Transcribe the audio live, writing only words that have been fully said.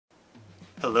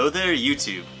Hello there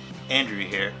YouTube, Andrew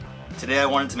here. Today I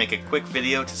wanted to make a quick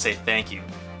video to say thank you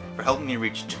for helping me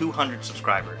reach 200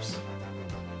 subscribers.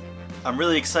 I'm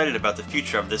really excited about the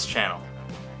future of this channel,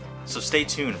 so stay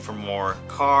tuned for more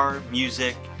car,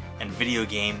 music, and video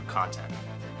game content.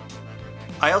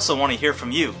 I also want to hear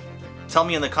from you. Tell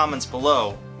me in the comments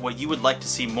below what you would like to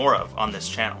see more of on this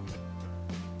channel.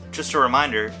 Just a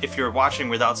reminder, if you're watching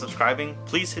without subscribing,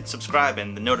 please hit subscribe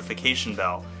and the notification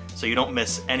bell so you don't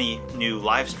miss any new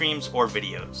live streams or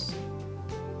videos.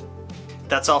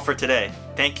 That's all for today.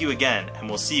 Thank you again, and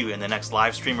we'll see you in the next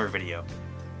live stream or video.